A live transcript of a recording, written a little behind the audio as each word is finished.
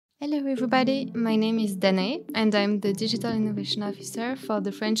Hello everybody, my name is Danae and I'm the Digital Innovation Officer for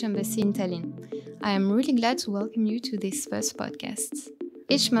the French Embassy in Tallinn. I am really glad to welcome you to this first podcast.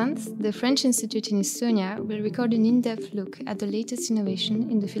 Each month, the French Institute in Estonia will record an in-depth look at the latest innovation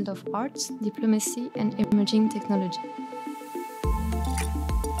in the field of arts, diplomacy and emerging technology.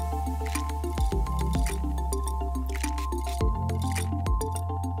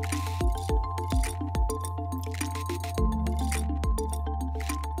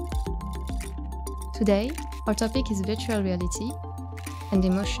 Today, our topic is virtual reality and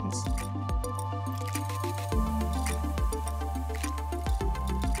emotions.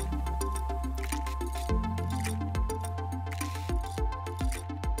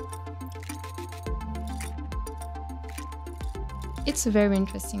 It's a very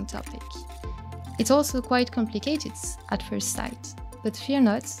interesting topic. It's also quite complicated at first sight, but fear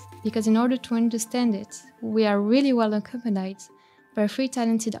not, because in order to understand it, we are really well accompanied by three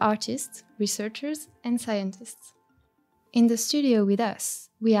talented artists, researchers, and scientists. In the studio with us,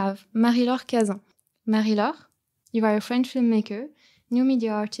 we have Marie-Laure Cazin. Marie-Laure, you are a French filmmaker, new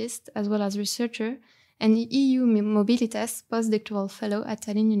media artist, as well as researcher, and the EU Mobilitas Post-doctoral fellow at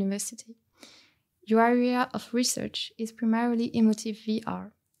Tallinn University. Your area of research is primarily Emotive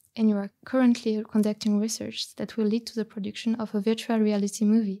VR, and you are currently conducting research that will lead to the production of a virtual reality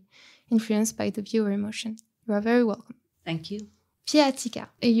movie influenced by the viewer emotion. You are very welcome. Thank you. Pia Tika,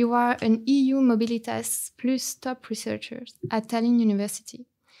 you are an EU Mobilitas Plus top researcher at Tallinn University.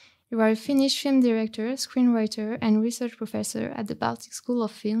 You are a Finnish film director, screenwriter, and research professor at the Baltic School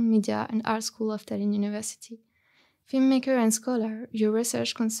of Film, Media and Art School of Tallinn University. Filmmaker and scholar, your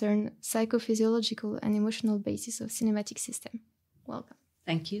research concerns psychophysiological and emotional basis of cinematic system. Welcome.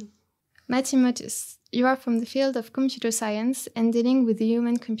 Thank you. Matti Motus, you are from the field of computer science and dealing with the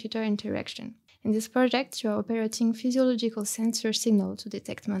human-computer interaction. In this project, you are operating physiological sensor signal to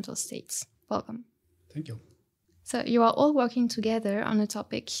detect mental states. Welcome. Thank you. So you are all working together on a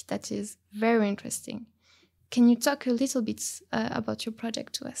topic that is very interesting. Can you talk a little bit about your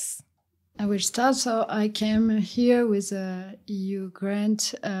project to us? I will start. So I came here with a EU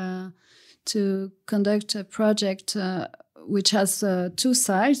grant to conduct a project which has two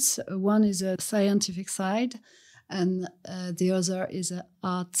sides. One is a scientific side, and the other is an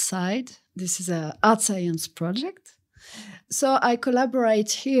art side. This is an art science project. So I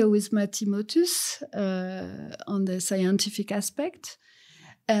collaborate here with Matti Motus on the scientific aspect.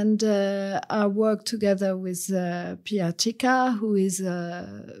 And I work together with Pia Tika, who is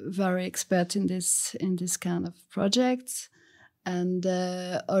very expert in this kind of projects. And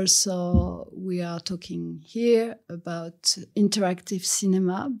also we are talking here about interactive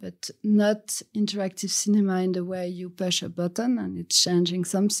cinema, but not interactive cinema in the way you push a button and it's changing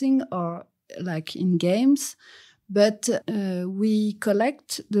something, or like in games. But we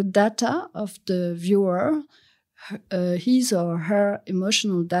collect the data of the viewer, his or her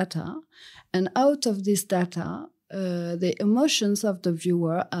emotional data, and out of this data, the emotions of the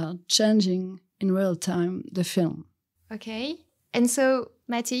viewer are changing in real time the film. Okay. And so,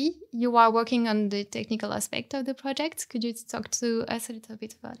 Matti, you are working on the technical aspect of the project. Could you talk to us a little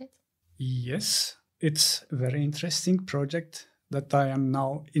bit about it? Yes, it's a very interesting project that I am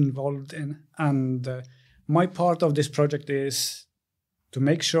now involved in. And my part of this project is to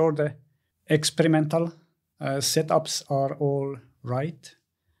make sure the experimental setups are all right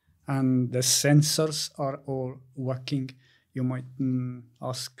and the sensors are all working. You might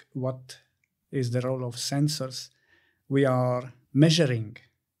ask, what is the role of sensors? We are measuring,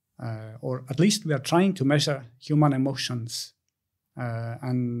 or at least we are trying to measure human emotions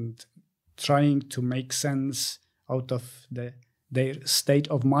and trying to make sense out of their state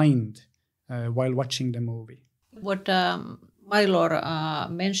of mind while watching the movie. What Marie-Laure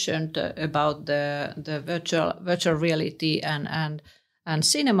mentioned about the virtual reality and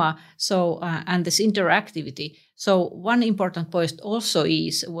cinema, so and this interactivity. So one important point also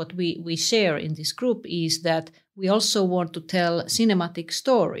is what we share in this group is that we also want to tell cinematic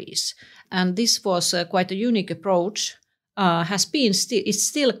stories, and this was quite a unique approach. It's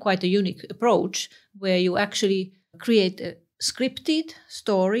still quite a unique approach where you actually create scripted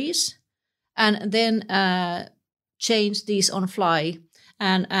stories and then change these on fly,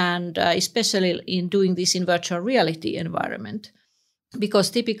 and especially in doing this in virtual reality environment. Because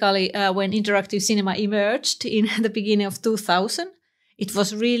typically when interactive cinema emerged in the beginning of 2000, it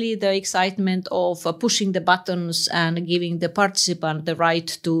was really the excitement of pushing the buttons and giving the participant the right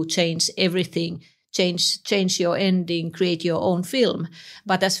to change everything, change your ending, create your own film.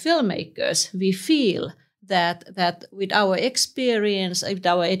 But as filmmakers, we feel that with our experience, with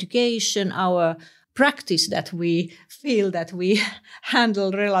our education, our practice that we feel that we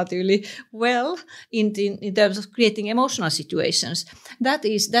handle relatively well in terms of creating emotional situations. That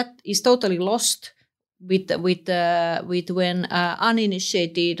is totally lost with when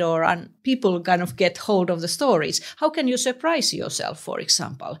uninitiated or people kind of get hold of the stories. How can you surprise yourself, for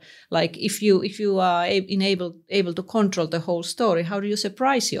example? Like if you are able to control the whole story, how do you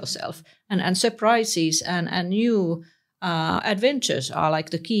surprise yourself? And surprises and new adventures are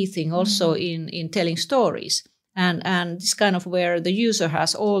like the key thing also in telling stories. And this kind of where the user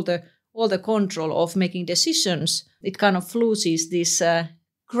has all the control of making decisions. It kind of loses this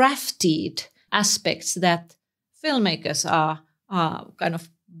crafted aspects that filmmakers are kind of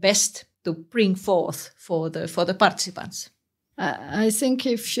best to bring forth for the participants. I think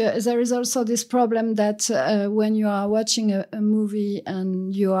if there is also this problem that when you are watching a movie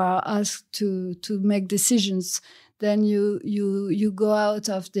and you are asked to make decisions, then you go out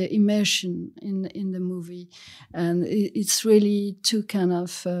of the immersion in the movie, and it's really two kind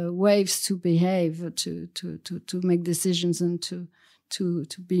of ways to behave, to make decisions and to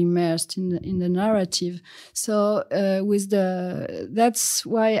be immersed in the narrative. So that's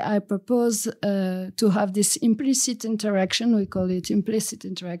why I propose to have this implicit interaction. We call it implicit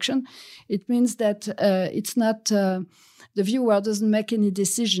interaction. It means that it's not the viewer doesn't make any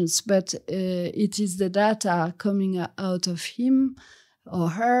decisions, but it is the data coming out of him or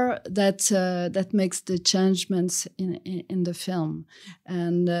her that makes the changements in the film,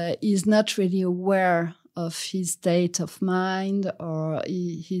 and is not really aware of his state of mind or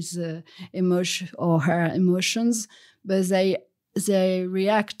his emotion or her emotions, but they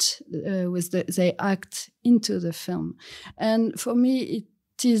react they act into the film. And for me,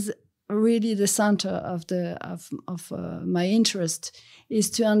 it is really the center of my interest is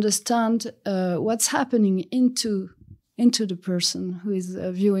to understand what's happening into the person who is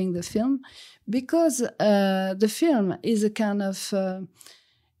viewing the film, because the film is a kind of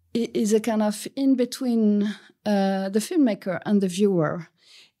in between the filmmaker and the viewer,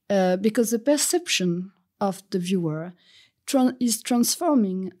 because the perception of the viewer is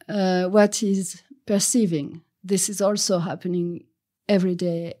transforming what is perceiving. This is also happening every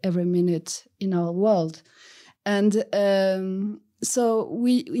day, every minute in our world. And so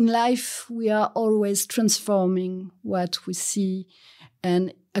in life, we are always transforming what we see,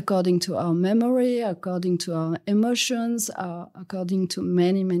 and according to our memory, according to our emotions, according to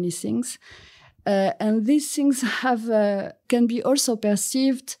many, many things. And these things can be also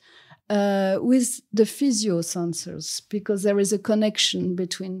perceived with the physiosensors, because there is a connection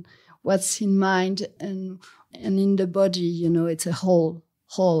between what's in mind and in the body. It's a whole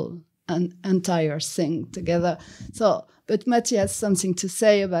and entire thing together. So, but Matti has something to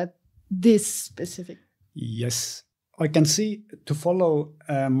say about this specific. Yes, I can see, to follow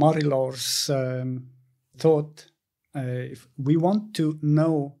Marie-Laure's thought, if we want to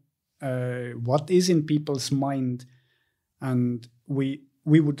know what is in people's mind, and we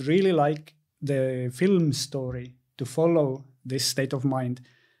would really like the film story to follow this state of mind,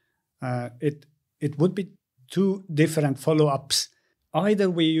 it would be two different follow-ups. Either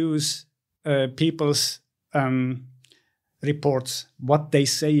we use people's reports, what they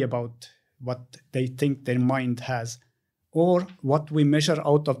say about what they think their mind has, or what we measure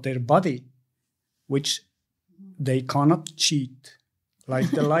out of their body, which they cannot cheat, like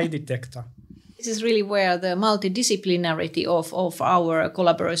the lie detector. This is really where the multidisciplinarity of our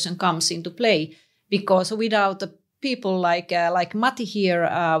collaboration comes into play, because without the people like Matti here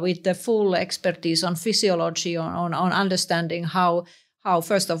with the full expertise on physiology, on understanding how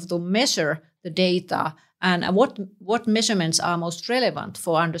first of all to measure the data and what measurements are most relevant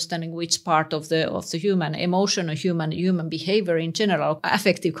for understanding which part of the human emotion or human behavior in general,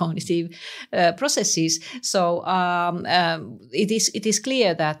 affective cognitive processes. So it is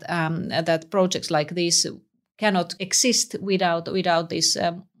clear that that projects like this cannot exist without this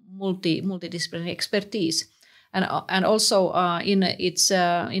multidisciplinary expertise. And also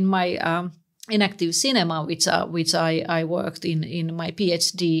in my Enactive cinema, which I worked in my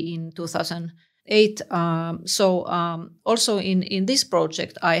PhD in 2008. Also in this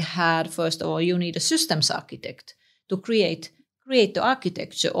project, I had, first of all, you need a systems architect to create the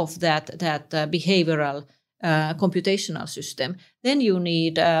architecture of that behavioral computational system. Then you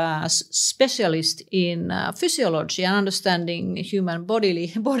need a specialist in physiology and understanding human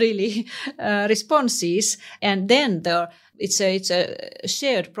bodily responses, and then it's a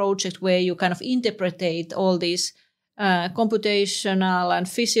shared project where you kind of interpret all these computational and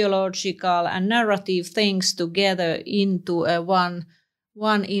physiological and narrative things together into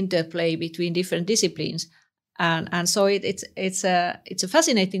one interplay between different disciplines, and so it's a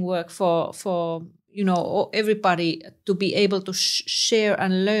fascinating work for everybody to be able to share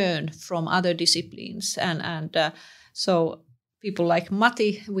and learn from other disciplines, and so people like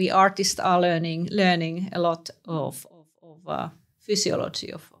Matti, we artists are learning a lot of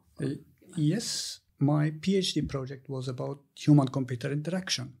physiology of. Yes, my PhD project was about human-computer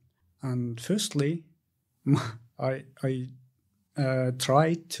interaction, and firstly, I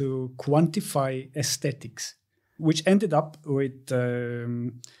tried to quantify aesthetics, which ended up with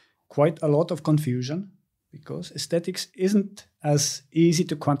quite a lot of confusion, because aesthetics isn't as easy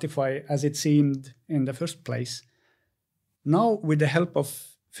to quantify as it seemed in the first place. Now, with the help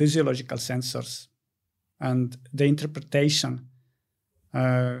of physiological sensors and the interpretation,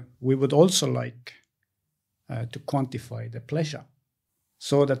 we would also like to quantify the pleasure,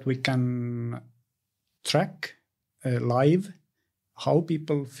 so that we can track live how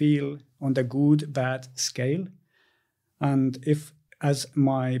people feel on the good-bad scale. And if, as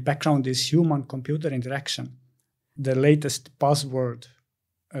my background is human-computer interaction, the latest buzzword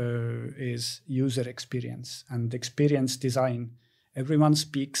is user experience and experience design. Everyone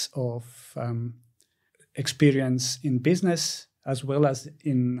speaks of experience in business as well as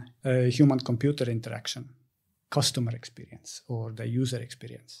in human-computer interaction, customer experience or the user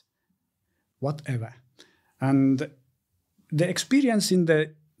experience, whatever. And the experience in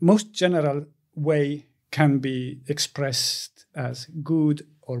the most general way can be expressed as good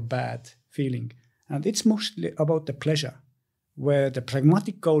or bad feeling. And it's mostly about the pleasure, where the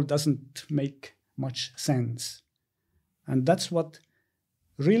pragmatic goal doesn't make much sense. And that's what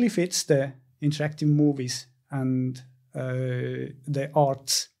really fits the interactive movies and the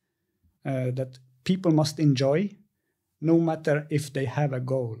arts that people must enjoy, no matter if they have a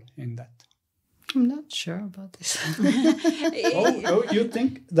goal in that. I'm not sure about this. Oh, you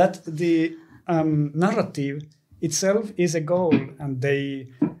think that the narrative itself is a goal and they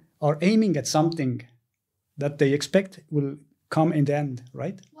are aiming at something that they expect will come in the end,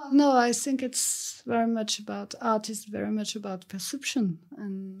 right? Well, no, I think it's very much about art is very much about perception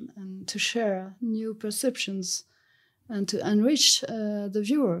and to share new perceptions and to enrich the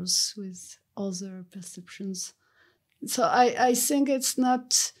viewers with other perceptions. So I think it's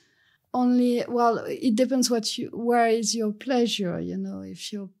not only, well, it depends where is your pleasure,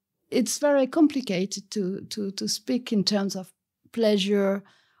 it's very complicated to speak in terms of pleasure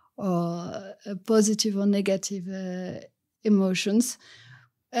or positive or negative emotions.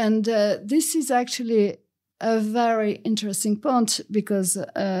 And this is actually a very interesting point, because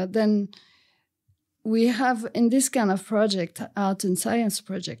then we have, in this kind of project, art and science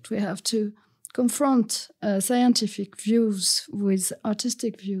project, we have to confront scientific views with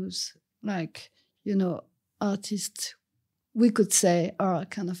artistic views. Like, artists, we could say, are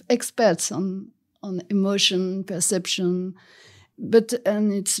kind of experts on emotion, perception,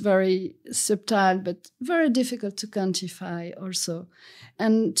 and it's very subtle, but very difficult to quantify also.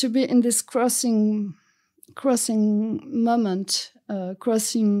 And to be in this crossing moment,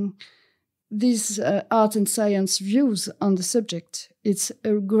 crossing these art and science views on the subject, it's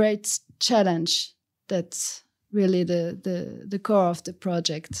a great challenge. That's really the core of the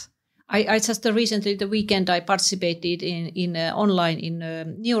project. I just recently, the weekend, I participated in online in a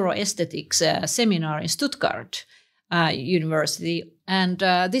neuroaesthetics seminar in Stuttgart University, and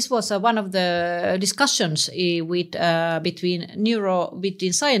this was one of the discussions between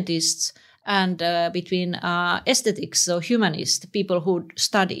scientists and between aesthetics, so humanists, people who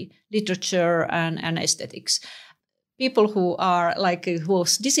study literature and aesthetics. People who are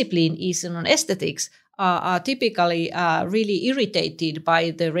whose discipline is on aesthetics are typically really irritated by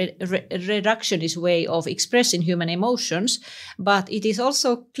the reductionist way of expressing human emotions. But it is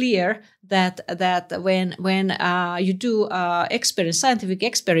also clear that when you do scientific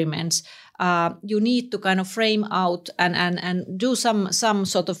experiments, you need to kind of frame out and do some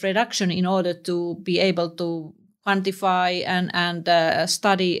sort of reduction in order to be able to quantify and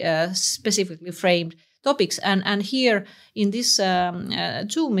study specifically framed topics. And here in this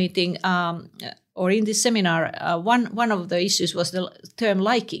Zoom meeting, or in this seminar, one of the issues was the term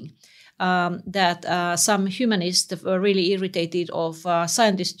liking, that some humanists were really irritated of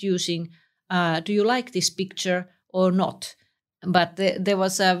scientists using, do you like this picture or not? But there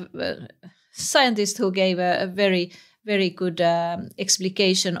was a scientist who gave a very, very good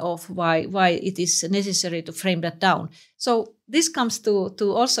explication of why it is necessary to frame that down. So this comes to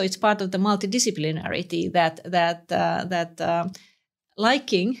also, it's part of the multidisciplinarity that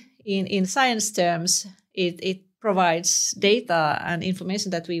liking in science terms, it provides data and information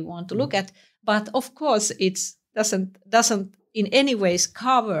that we want to look at, but of course it doesn't in any ways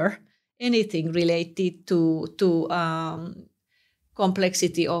cover anything related to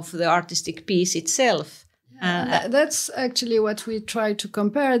complexity of the artistic piece itself. That's actually what we try to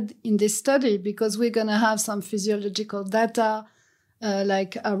compare in this study, because we're going to have some physiological data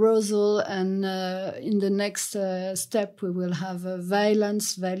like arousal, and in the next step we will have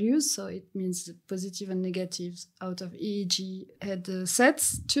valence values, so it means the positive and negatives out of EEG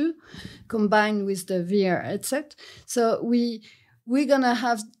headsets too, combined with the VR headset. So we're going to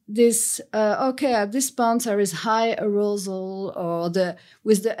have this, at this point there is high arousal, or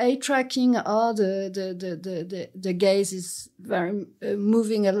with the eye tracking, or the gaze is very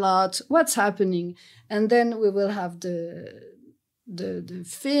moving a lot. What's happening? And then we will have the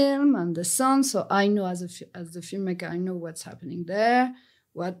film and the sound. So I know as the filmmaker, I know what's happening there,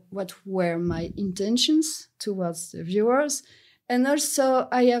 what were my intentions towards the viewers. And also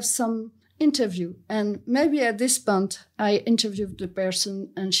I have some interview, and maybe at this point I interviewed the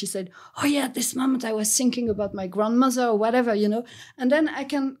person and she said, oh yeah, at this moment I was thinking about my grandmother or whatever, and then I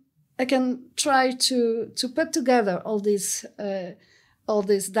can try to put together all this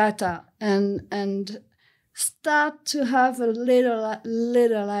data and start to have a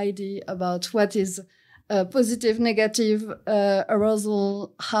little idea about what is positive, negative,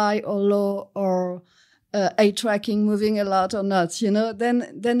 arousal, high or low, or eye tracking, moving a lot or not,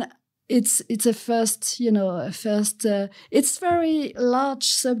 then it's a first, it's very large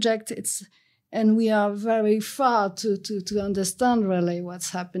subject. And we are very far to understand really what's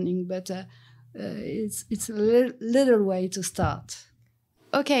happening, but it's a little way to start.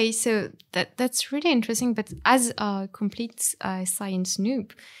 Okay, so that's really interesting. But as a complete science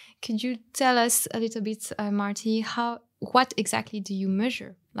noob, could you tell us a little bit, Marty, what exactly do you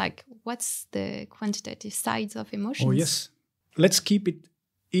measure? Like, what's the quantitative sides of emotions? Oh yes, let's keep it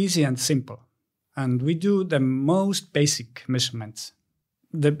easy and simple. And we do the most basic measurements.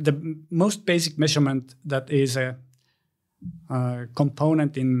 The most basic measurement that is a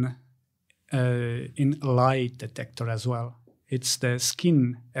component in lie detector as well. It's the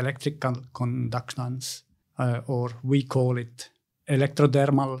skin electrical conductance, or we call it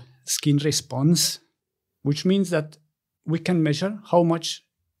electrodermal skin response, which means that we can measure how much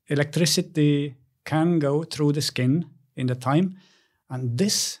electricity can go through the skin in the time. And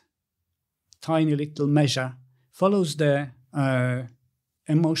this tiny little measure follows the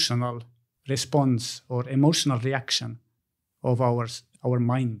emotional response or emotional reaction of our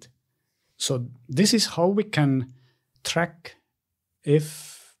mind. So this is how we can track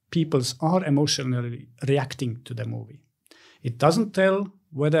if people are emotionally reacting to the movie. It doesn't tell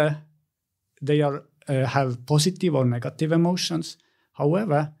whether they are have positive or negative emotions.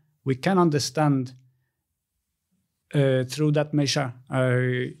 However, we can understand through that measure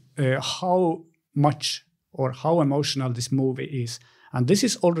how much or how emotional this movie is. And this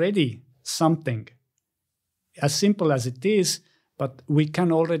is already something, as simple as it is, but we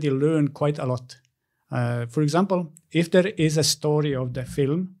can already learn quite a lot. For example, if there is a story of the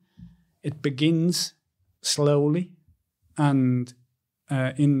film, it begins slowly and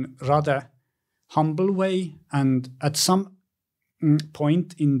in rather humble way, and at some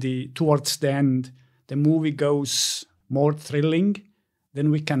point towards the end, the movie goes more thrilling.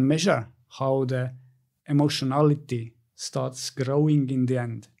 Then we can measure how the emotionality starts growing in the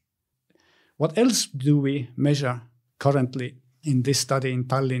end. What else do we measure currently in this study in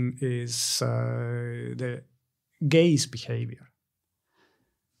Tallinn is the gaze behavior.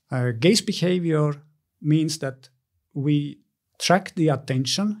 Gaze behavior means that we track the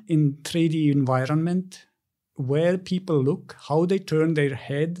attention in 3D environment, where people look, how they turn their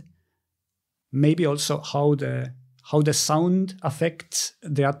head, maybe also how the sound affects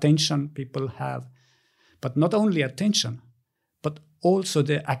the attention people have. But not only attention, but also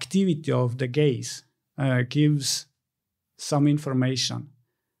the activity of the gaze gives some information.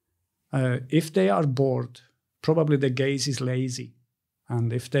 If they are bored, probably the gaze is lazy.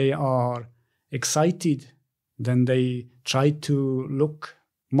 And if they are excited, then they try to look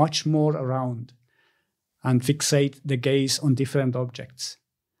much more around and fixate the gaze on different objects.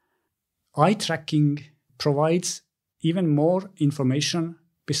 Eye tracking provides even more information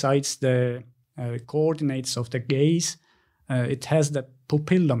besides the coordinates of the gaze. It has the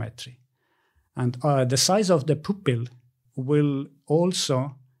pupillometry. And the size of the pupil will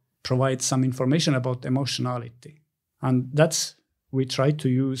also provide some information about emotionality. And that's we try to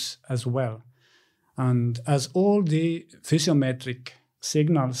use as well. And as all the physiometric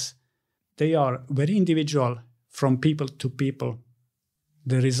signals, they are very individual from people to people.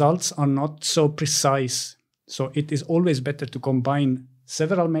 The results are not so precise. So it is always better to combine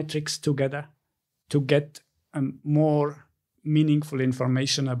several metrics together to get more meaningful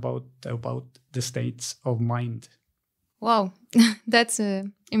information about the states of mind. Wow, that's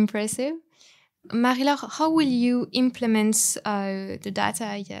impressive. Marie-Laure, how will you implement the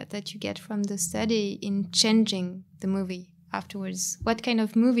data that you get from the study in changing the movie afterwards? What kind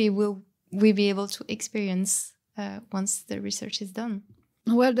of movie will we be able to experience once the research is done?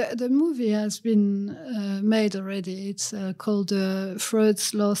 Well, the movie has been made already. It's called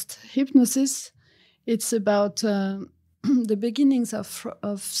Freud's Lost Hypnosis. It's about the beginnings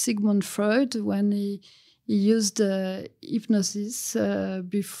of Sigmund Freud when he used hypnosis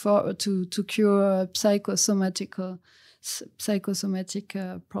before to cure psychosomatic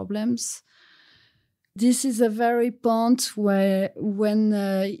problems. This is a very point where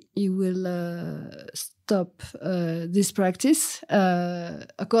when he will stop this practice,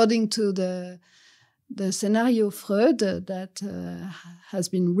 according to the scenario Freud that has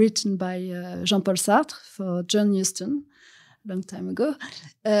been written by Jean-Paul Sartre for John Huston a long time ago.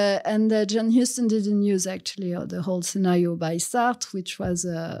 And John Huston didn't use actually the whole scenario by Sartre, which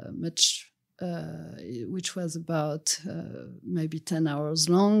was about maybe 10 hours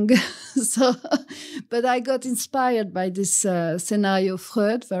long. But I got inspired by this scenario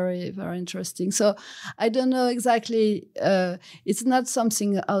Freud, very, very interesting. So I don't know exactly, it's not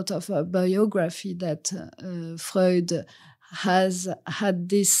something out of a biography that Freud has had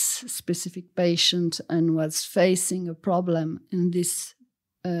this specific patient and was facing a problem in this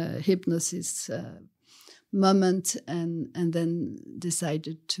hypnosis moment and then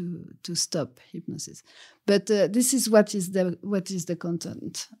decided to stop hypnosis. But this is what is the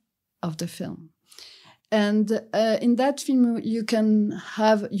content of the film. And in that film you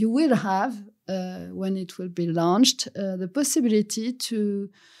will have when it will be launched the possibility to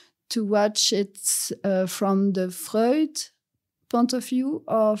watch it from the Freud point of view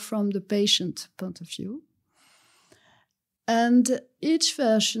or from the patient point of view. And each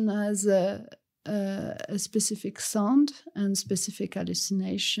version has a specific sound and specific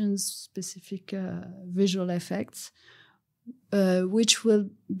hallucinations, specific visual effects, which will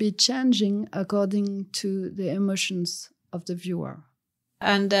be changing according to the emotions of the viewer.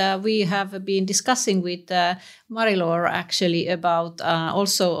 And we have been discussing with Marie-Laure actually about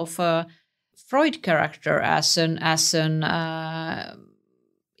also of a Freud character as an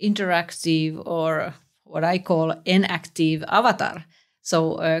interactive, or what I call enactive avatar.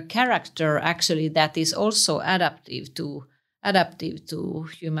 So a character actually that is also adaptive to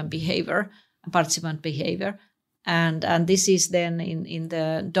human behavior, participant behavior. And this is then in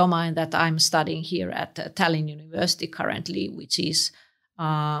the domain that I'm studying here at Tallinn University currently, which is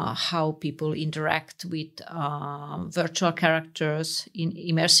how people interact with virtual characters in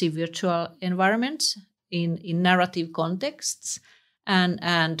immersive virtual environments in narrative contexts,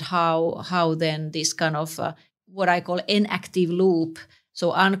 and how then this kind of what I call enactive loop,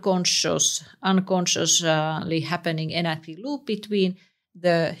 so unconsciously happening enactive loop between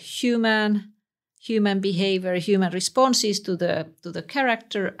the human behavior, human responses to the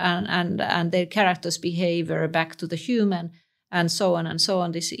character, and their character's behavior back to the human, and so on and so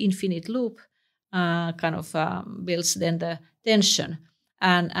on. This infinite loop kind of builds then the tension,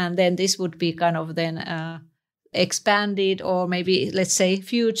 and then this would be kind of then expanded, or maybe let's say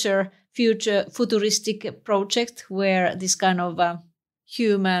futuristic project where this kind of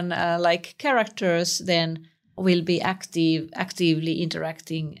human like characters then will be actively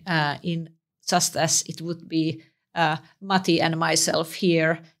interacting in, just as it would be Matti and myself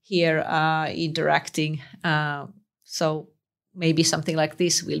here interacting. So maybe something like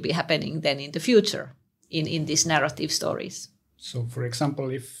this will be happening then in the future in these narrative stories. So, for example,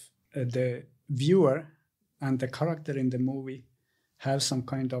 if the viewer and the character in the movie have some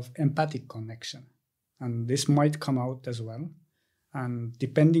kind of empathic connection, and this might come out as well. And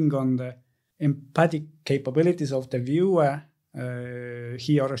depending on the empathic capabilities of the viewer,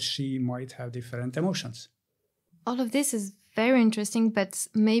 he or she might have different emotions. All of this is very interesting, but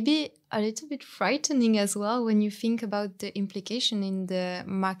maybe a little bit frightening as well when you think about the implication in the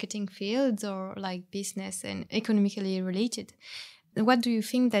marketing field or like business and economically related. What do you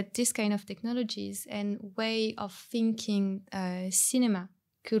think that this kind of technologies and way of thinking cinema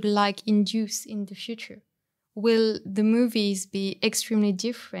could like induce in the future? Will the movies be extremely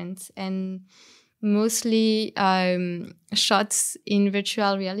different and mostly shots in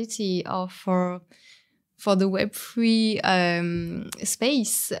virtual reality or for the Web3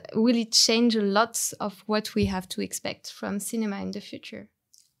 space? Will it change a lot of what we have to expect from cinema in the future?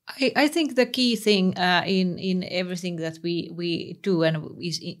 I think the key thing in everything that we do and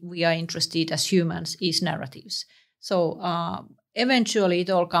we are interested as humans is narratives. So eventually it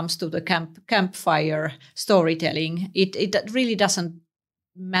all comes to the campfire storytelling. It really doesn't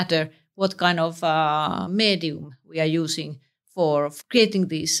matter what kind of medium we are using for creating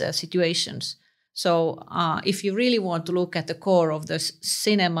these situations. So if you really want to look at the core of the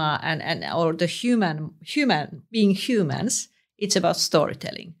cinema and or the human being humans, it's about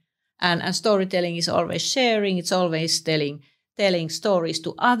storytelling. And storytelling is always sharing, it's always telling stories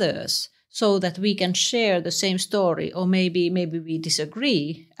to others so that we can share the same story, or maybe we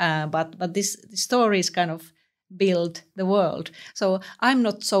disagree, but this stories kind of build the world. So I'm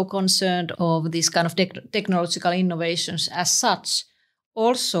not so concerned of these kind of technological innovations as such,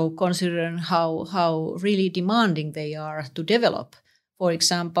 also considering how really demanding they are to develop. For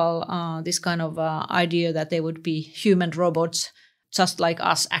example, this kind of idea that they would be human robots just like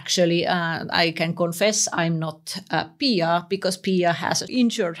us. Actually, I can confess I'm not Pia, because Pia has an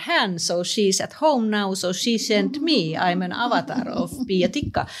injured hand, so she's at home now, so she sent me. I'm an avatar of Pia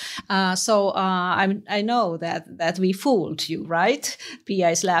Tikka. So I know that we fooled you, right? Pia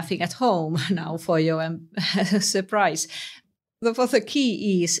is laughing at home now for your surprise. What the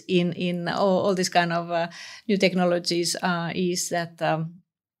key is in all these kind of new technologies is that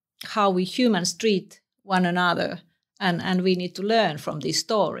how we humans treat one another. And we need to learn from these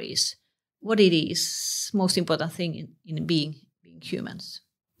stories what it is, most important thing in being humans.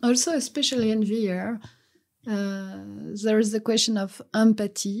 Also, especially in VR, there is the question of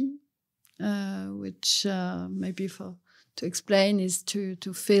empathy, which maybe to explain is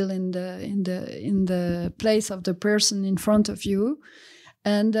to feel in the place of the person in front of you.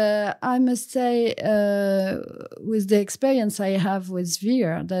 And I must say, with the experience I have with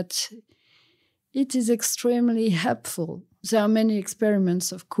VR, that it is extremely helpful. There are many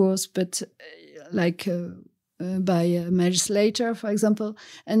experiments, of course, but like by Marie Slater, for example,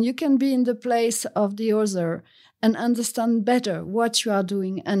 and you can be in the place of the other and understand better what you are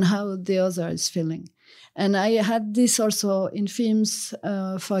doing and how the other is feeling. And I had this also in films,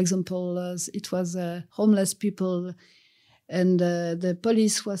 for example, it was homeless people, and the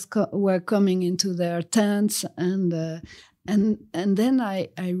police were coming into their tents, and then I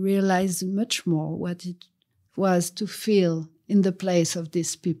realized much more what it was to feel in the place of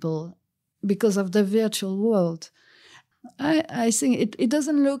these people because of the virtual world. I think it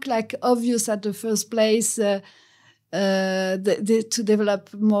doesn't look like obvious at the first place to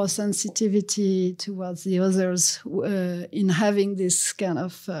develop more sensitivity towards the others in having this kind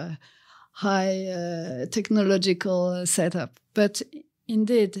of high technological setup. But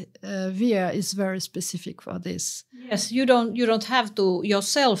indeed, VR is very specific for this. Yes, you don't have to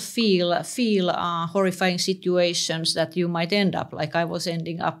yourself feel horrifying situations that you might end up like I was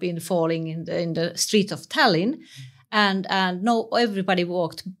ending up in falling in the street of Tallinn, and no, everybody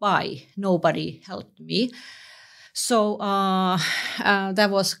walked by, nobody helped me. So that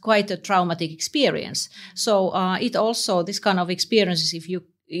was quite a traumatic experience. So it also, this kind of experiences,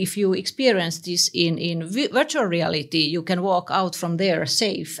 if you experience this in virtual reality, you can walk out from there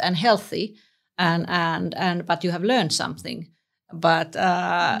safe and healthy, and but you have learned something. But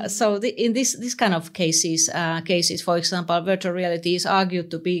in this kind of cases, for example, virtual reality is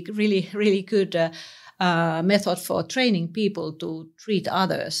argued to be really good method for training people to treat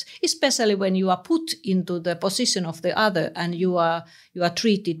others, especially when you are put into the position of the other and you are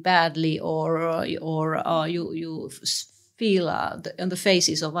treated badly, or you feel on the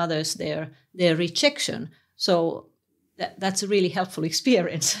faces of others their rejection. So that's a really helpful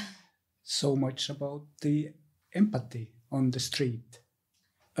experience. So much about the empathy on the street.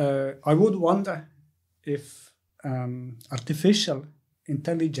 I would wonder if artificial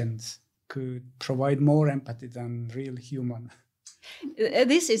intelligence could provide more empathy than real human.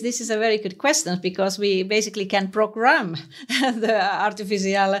 This is a very good question, because we basically can program the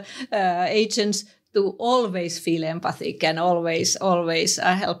artificial agents to always feel empathic and always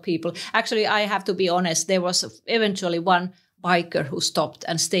help people. Actually, I have to be honest, there was eventually one biker who stopped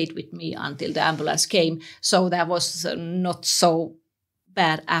and stayed with me until the ambulance came. So that was not so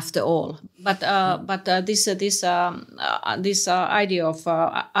bad after all. But this idea of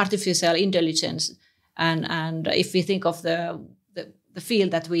artificial intelligence, and if we think of the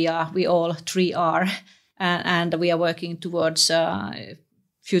field that we all three are, and we are working towards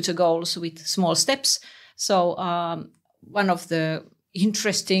future goals with small steps. So one of the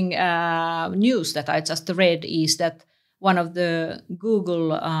interesting news that I just read is that one of the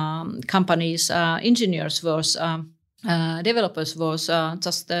Google company's engineers was developers was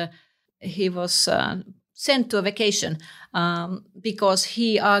he was sent to a vacation because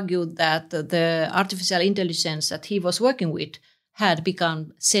he argued that the artificial intelligence that he was working with had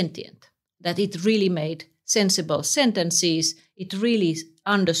become sentient, that it really made sensible sentences, it really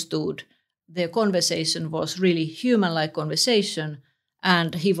understood the conversation was really human-like conversation,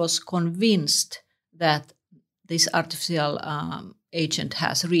 and he was convinced that this artificial agent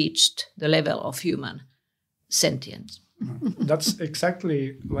has reached the level of human sentience. That's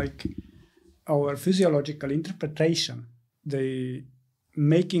exactly like our physiological interpretation. The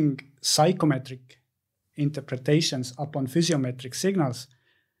making psychometric interpretations upon physiometric signals,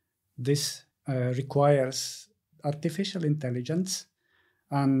 this requires artificial intelligence.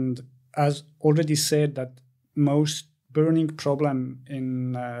 And as already said, that most burning problem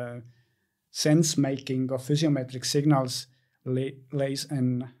in sense making of physiometric signals lays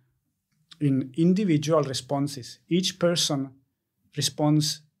in individual responses. Each person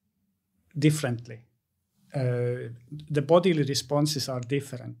responds differently. The bodily responses are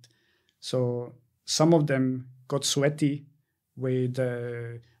different. So some of them got sweaty with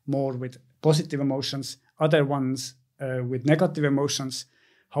more with positive emotions, other ones with negative emotions.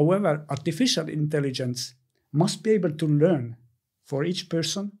 However, artificial intelligence must be able to learn for each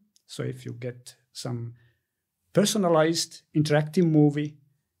person. So if you get some personalized interactive movie,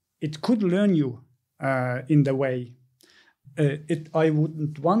 it could learn you in the way. I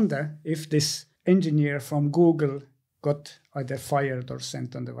wouldn't wonder if this engineer from Google got either fired or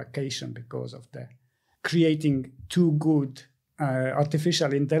sent on the vacation because of the creating too good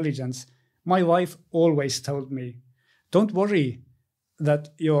artificial intelligence. My wife always told me, don't worry that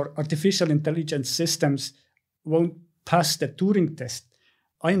your artificial intelligence systems won't pass the Turing test.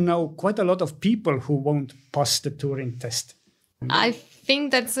 I know quite a lot of people who won't pass the Turing test. I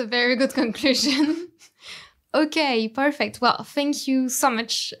think that's a very good conclusion. Okay, perfect. Well, thank you so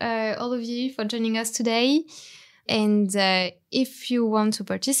much, all of you, for joining us today. And if you want to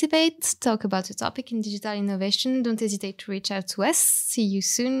participate, talk about a topic in digital innovation, don't hesitate to reach out to us. See you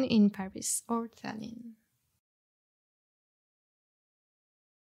soon in Paris or Tallinn.